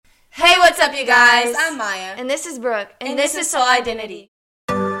up, you guys? I'm Maya. And this is Brooke. And this is Soul Identity.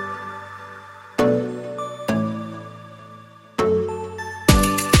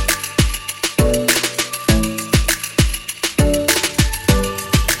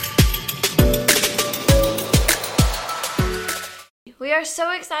 We are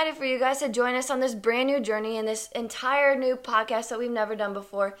so excited for you guys to join us on this brand new journey and this entire new podcast that we've never done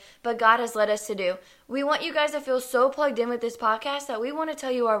before, but God has led us to do. We want you guys to feel so plugged in with this podcast that we want to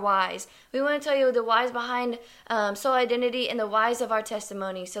tell you our whys. We want to tell you the whys behind Soul Identity and the whys of our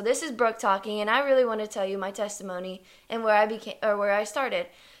testimony. So this is Brooke talking, and I really want to tell you my testimony and where I started.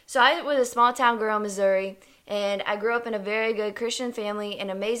 So I was a small town girl in Missouri, and I grew up in a very good Christian family, an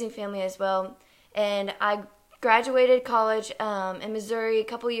amazing family as well, and I graduated college in Missouri a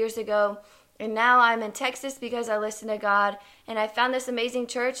couple years ago, and now I'm in Texas because I listened to God, and I found this amazing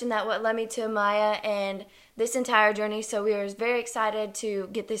church, and that what led me to Maya and this entire journey. So we are very excited to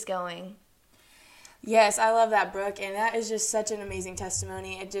get this going. Yes, I love that, Brooke, and that is just such an amazing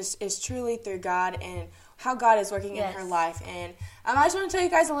testimony. It just is truly through God and how God is working in her life. And I just want to tell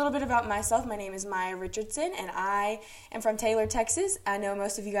you guys a little bit about myself. My name is Maya Richardson, and I am from Taylor, Texas. I know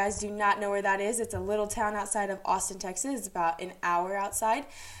most of you guys do not know where that is. It's a little town outside of Austin, Texas. It's about an hour outside.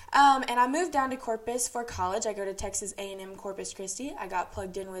 And I moved down to Corpus for college. I go to Texas A&M Corpus Christi. I got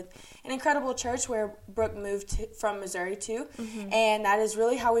plugged in with an incredible church where Brooke moved from Missouri to. And that is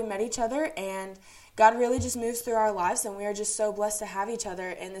really how we met each other. And God really just moves through our lives, and we are just so blessed to have each other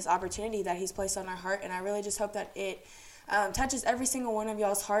in this opportunity that He's placed on our heart. And I really just hope that it touches every single one of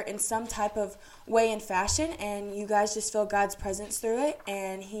y'all's heart in some type of way and fashion, and you guys just feel God's presence through it,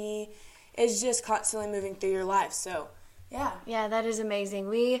 and He is just constantly moving through your life. So yeah, that is amazing.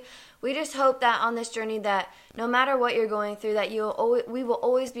 We just hope that on this journey that no matter what you're going through, that we will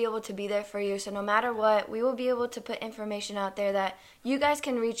always be able to be there for you. So no matter what, we will be able to put information out there that you guys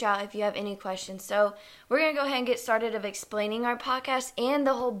can reach out if you have any questions. So we're going to go ahead and get started of explaining our podcast and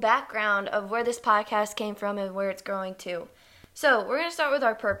the whole background of where this podcast came from and where it's growing to. So we're going to start with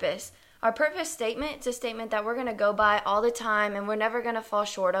our purpose. Our purpose statement, it's a statement that we're going to go by all the time, and we're never going to fall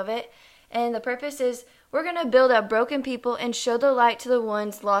short of it. And the purpose is we're going to build up broken people and show the light to the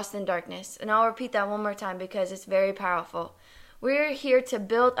ones lost in darkness. And I'll repeat that one more time because it's very powerful. We're here to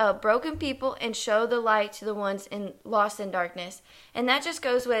build up broken people and show the light to the ones lost in darkness. And that just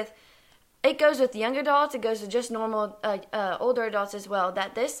goes with young adults. It goes with just normal older adults as well.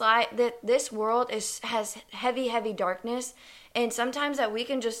 That this world has heavy darkness, and sometimes that we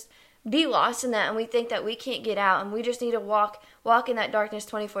can just be lost in that, and we think that we can't get out, and we just need to walk in that darkness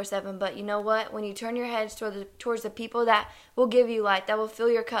 24/7. But you know what? When you turn your heads towards the people that will give you light, that will fill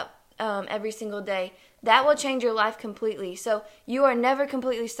your cup every single day, that will change your life completely. So you are never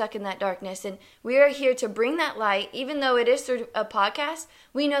completely stuck in that darkness, and we are here to bring that light. Even though it is through a podcast,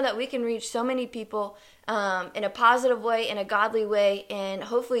 we know that we can reach so many people in a positive way, in a godly way, and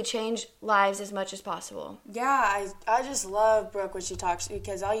hopefully change lives as much as possible. Yeah, I just love Brooke when she talks,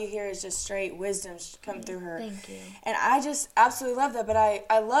 because all you hear is just straight wisdom come through her. Thank you. And I just absolutely love that. But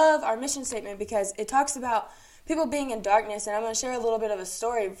I love our mission statement because it talks about people being in darkness, and I'm going to share a little bit of a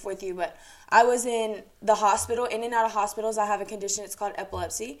story with you. But I was in the hospital, in and out of hospitals. I have a condition, it's called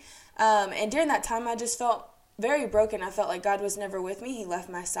epilepsy. And during that time, I just felt very broken. I felt like God was never with me. He left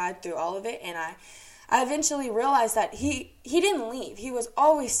my side through all of it, and I eventually realized that he didn't leave. He was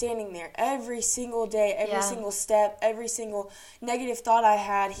always standing there every single day, every single step, every single negative thought I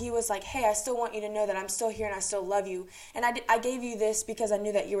had. He was like, hey, I still want you to know that I'm still here and I still love you. And I gave you this because I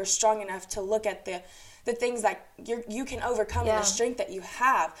knew that you were strong enough to look at the things that you can overcome and the strength that you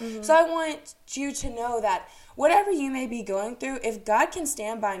have. So I want you to know that whatever you may be going through, if God can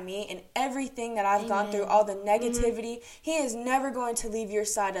stand by me in everything that I've gone through, all the negativity, He is never going to leave your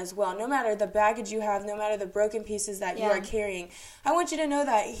side as well. No matter the baggage you have, no matter the broken pieces that you are carrying, I want you to know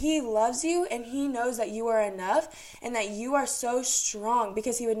that He loves you, and He knows that you are enough and that you are so strong,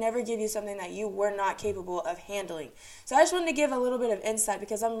 because He would never give you something that you were not capable of handling. So I just wanted to give a little bit of insight,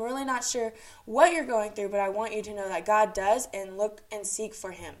 because I'm really not sure what you're going through, but I want you to know that God does, and look and seek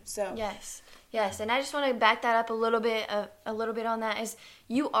for Him. So Yes, and I just want to back that up a little bit on that is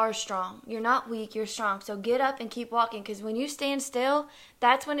you are strong. You're not weak, you're strong. So get up and keep walking, because when you stand still,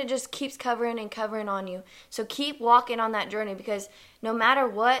 that's when it just keeps covering on you. So keep walking on that journey, because no matter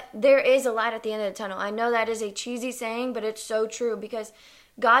what, there is a light at the end of the tunnel. I know that is a cheesy saying, but it's so true, because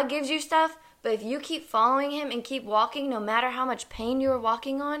God gives you stuff, but if you keep following Him and keep walking, no matter how much pain you're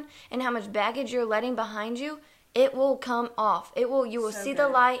walking on and how much baggage you're letting behind you, it will come off. You will see the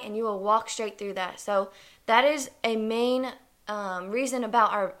light, and you will walk straight through that. So that is a main reason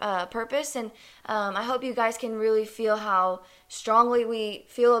about our purpose. And I hope you guys can really feel how strongly we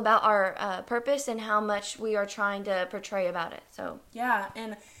feel about our purpose and how much we are trying to portray about it. So yeah,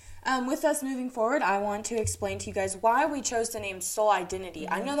 and with us moving forward, I want to explain to you guys why we chose the name Soul Identity.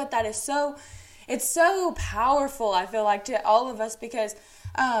 I know that is it's so powerful, I feel like, to all of us, because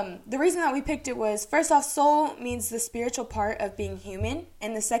the reason that we picked it was, first off, soul means the spiritual part of being human,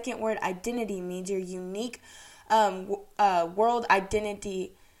 and the second word, identity, means your unique world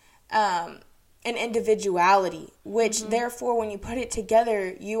identity and individuality, which therefore, when you put it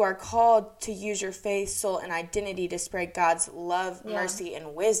together, you are called to use your faith, soul, and identity to spread God's love, mercy,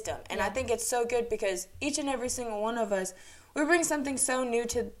 and wisdom. And I think it's so good because each and every single one of us, we bring something so new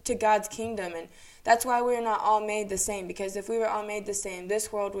to God's kingdom, and that's why we're not all made the same, because if we were all made the same,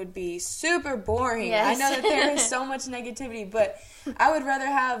 this world would be super boring. Yes. I know that there is so much negativity, but I would rather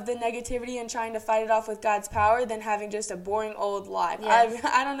have the negativity and trying to fight it off with God's power than having just a boring old life. Yes.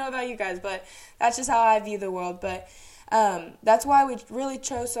 I don't know about you guys, but that's just how I view the world. But that's why we really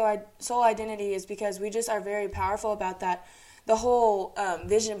chose Soul Identity, is because we just are very powerful about that, the whole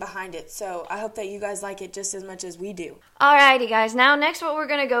vision behind it. So I hope that you guys like it just as much as we do. Alrighty, guys. Now, next what we're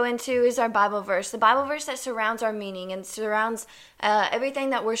going to go into is our Bible verse. The Bible verse that surrounds our meaning and surrounds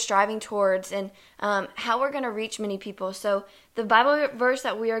everything that we're striving towards and how we're going to reach many people. So the Bible verse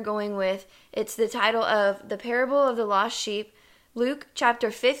that we are going with, it's the title of The Parable of the Lost Sheep, Luke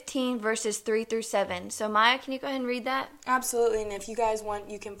chapter 15, verses 3 through 7. So Maya, can you go ahead and read that? Absolutely. And if you guys want,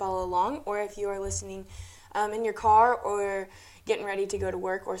 you can follow along, or if you are listening in your car or getting ready to go to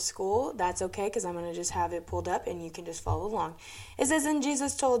work or school, that's okay, because I'm going to just have it pulled up and you can just follow along. It says, and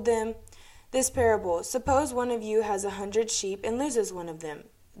Jesus told them this parable. Suppose one of you has 100 sheep and loses one of them.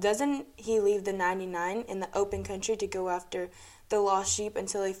 Doesn't he leave the 99 in the open country to go after the lost sheep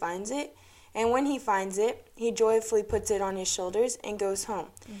until he finds it? And when he finds it, he joyfully puts it on his shoulders and goes home.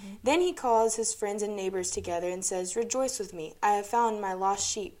 Mm-hmm. Then he calls his friends and neighbors together and says, rejoice with me, I have found my lost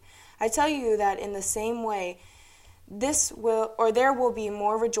sheep. I tell you that in the same way, there will be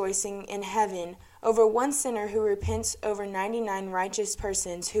more rejoicing in heaven over one sinner who repents over 99 righteous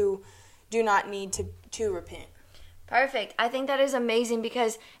persons who do not need to repent. Perfect. I think that is amazing,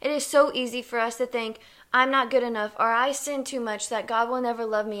 because it is so easy for us to think, I'm not good enough, or I sin too much, that God will never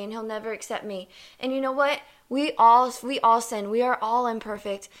love me and he'll never accept me. And you know what? We all sin. We are all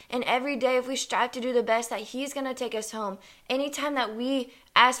imperfect. And every day, if we strive to do the best, that he's going to take us home. Anytime that we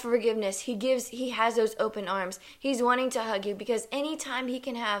ask for forgiveness, he has those open arms. He's wanting to hug you, because anytime he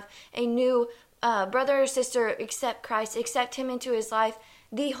can have a new brother or sister accept Christ, accept him into his life,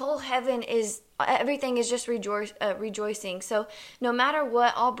 the whole heaven everything is just rejoicing. So no matter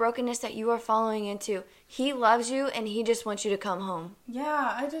what, all brokenness that you are following into, he loves you and he just wants you to come home.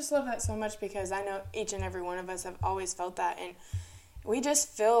 Yeah, I just love that so much, because I know each and every one of us have always felt that, and we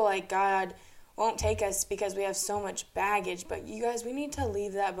just feel like God won't take us because we have so much baggage. But you guys, we need to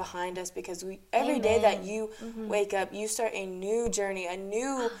leave that behind us, because every day that you wake up, you start a new journey, a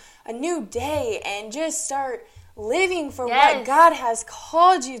new day, and just start living for what God has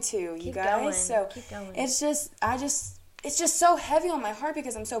called you to, you guys. So it's just so heavy on my heart,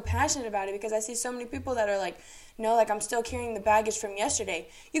 because I'm so passionate about it, because I see so many people that are like, no, like, I'm still carrying the baggage from yesterday.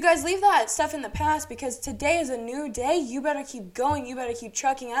 You guys, leave that stuff in the past, because today is a new day. You better keep going. You better keep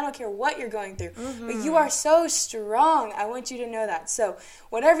trucking. I don't care what you're going through, but you are so strong. I want you to know that. So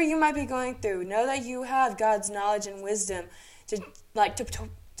whatever you might be going through, know that you have God's knowledge and wisdom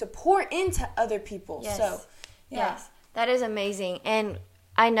to pour into other people. Yes. So yes, that is amazing. And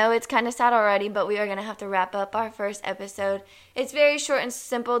I know it's kind of sad already, but we are going to have to wrap up our first episode. It's very short and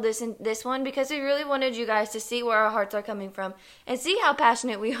simple, this one, because we really wanted you guys to see where our hearts are coming from and see how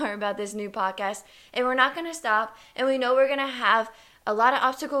passionate we are about this new podcast. And we're not going to stop, and we know we're going to have a lot of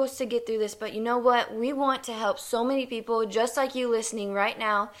obstacles to get through this, but you know what? We want to help so many people just like you listening right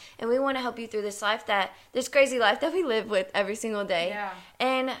now, and we want to help you through this crazy life that we live with every single day. Yeah.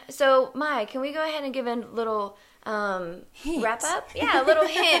 And so, Mai, can we go ahead and give a little wrap up? Yeah, a little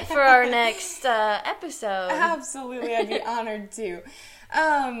hint for our next episode. Absolutely, I'd be honored to.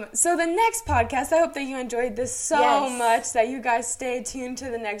 So the next podcast, I hope that you enjoyed this so much that you guys stay tuned to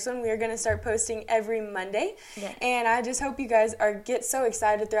the next one. We are going to start posting every Monday. Yes. And I just hope you guys get so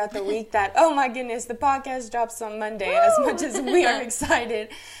excited throughout the week that, oh my goodness, the podcast drops on Monday. Woo! As much as we are excited.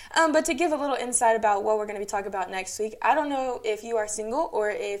 But to give a little insight about what we're going to be talking about next week, I don't know if you are single or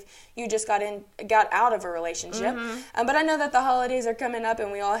if you just got out of a relationship. But I know that the holidays are coming up,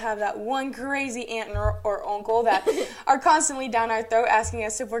 and we all have that one crazy aunt or uncle that are constantly down our throat asking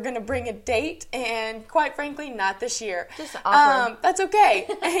us if we're going to bring a date, and quite frankly, not this year. Just awkward. That's okay.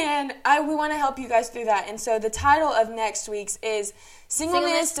 And we want to help you guys through that. And so the title of next week's is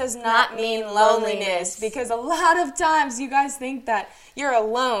Singleness Does Not Mean Loneliness. Because a lot of times you guys think that you're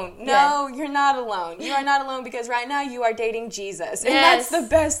alone. No, you're not alone. You are not alone, because right now you are dating Jesus. And that's the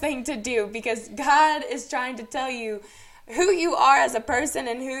best thing to do, because God is trying to tell you who you are as a person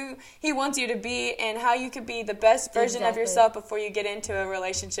and who he wants you to be, and how you could be the best version of yourself before you get into a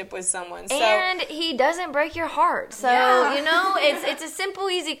relationship with someone. And he doesn't break your heart. So, it's a simple,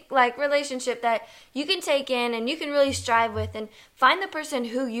 easy relationship that you can take in and you can really strive with and find the person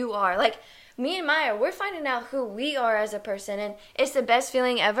who you are. Like, me and Maya, we're finding out who we are as a person, and it's the best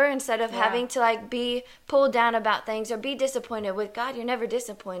feeling ever. Instead of having to be pulled down about things or be disappointed. With God, you're never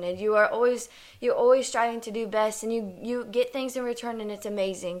disappointed. You're always striving to do best, and you get things in return, and it's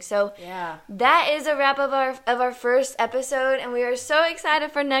amazing. So that is a wrap of our first episode, and we are so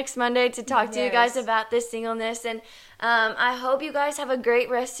excited for next Monday to talk to you guys about this singleness. And I hope you guys have a great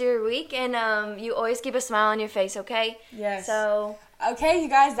rest of your week, and you always keep a smile on your face, okay? Yes. So, okay, you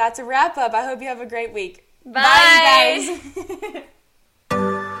guys, that's a wrap up. I hope you have a great week. Bye, you guys.